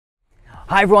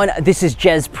Hi everyone, this is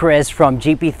Jez Perez from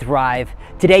GP Thrive.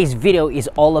 Today's video is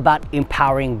all about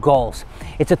empowering goals.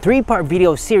 It's a three-part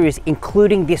video series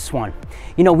including this one.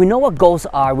 You know, we know what goals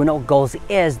are, we know what goals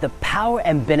is, the power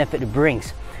and benefit it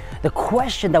brings. The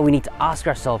question that we need to ask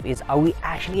ourselves is, are we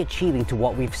actually achieving to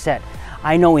what we've set?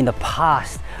 I know in the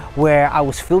past where I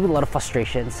was filled with a lot of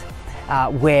frustrations,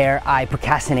 where I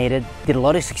procrastinated, did a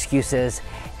lot of excuses,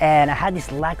 and I had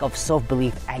this lack of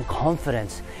self-belief and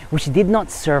confidence, which did not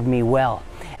serve me well.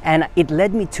 And it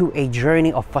led me to a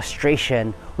journey of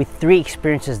frustration with three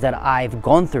experiences that I've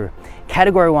gone through.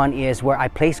 Category one is where I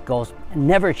placed goals,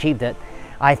 never achieved it.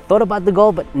 I thought about the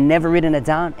goal, but never written it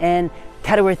down. And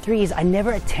category three is I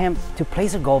never attempt to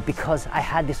place a goal because I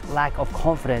had this lack of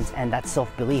confidence and that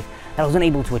self-belief that I wasn't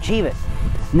able to achieve it.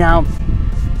 Now,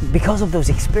 because of those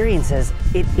experiences,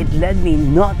 it led me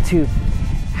not to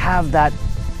have that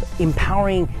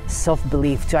empowering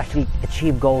self-belief to actually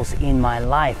achieve goals in my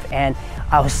life. And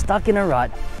I was stuck in a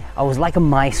rut. I was like a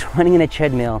mice running in a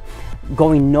treadmill,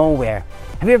 going nowhere.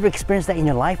 Have you ever experienced that in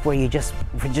your life where you're just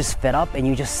fed up and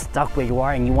you just stuck where you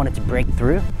are and you wanted to break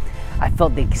through? I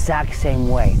felt the exact same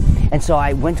way. And so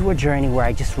I went through a journey where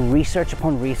I just research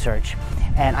upon research,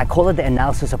 and I call it the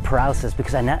analysis of paralysis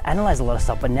because I analyze a lot of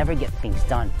stuff but never get things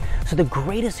done. So the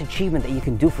greatest achievement that you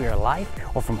can do for your life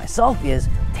or for myself is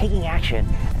taking action.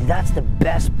 That's the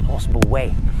best possible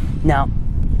way. Now,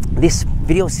 this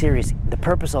video series, the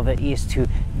purpose of it is to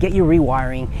get you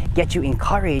rewiring, get you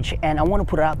encouraged, and I want to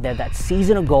put it out there that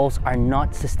seasonal goals are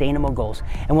not sustainable goals.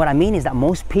 And what I mean is that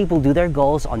most people do their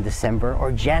goals on December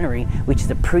or January, which is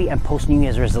the pre and post New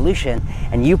Year's resolution,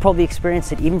 and you probably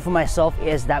experienced it even for myself,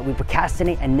 is that we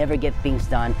procrastinate and never get things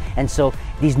done. And so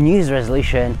these New Year's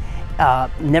resolution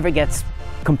never gets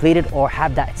completed or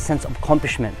have that sense of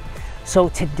accomplishment. So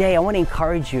today I want to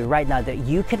encourage you right now that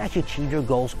you can actually achieve your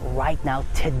goals right now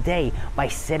today by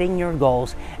setting your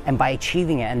goals and by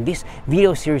achieving it. And this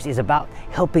video series is about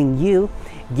helping you,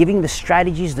 giving the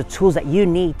strategies, the tools that you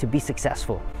need to be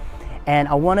successful. And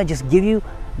I want to just give you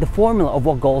the formula of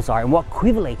what goals are and what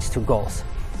equivalates to goals.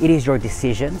 It is your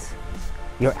decisions,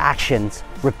 your actions,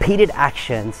 repeated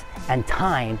actions, and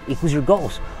time equals your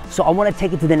goals. So I want to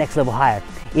take it to the next level higher.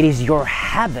 It is your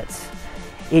habits,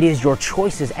 it is your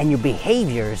choices and your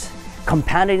behaviors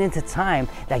compounded into time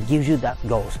that gives you that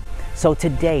goals. So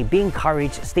today, be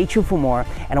encouraged, stay tuned for more,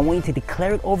 and I want you to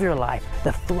declare it over your life,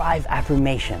 the Thrive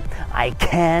affirmation. I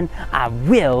can, I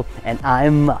will, and I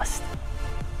must.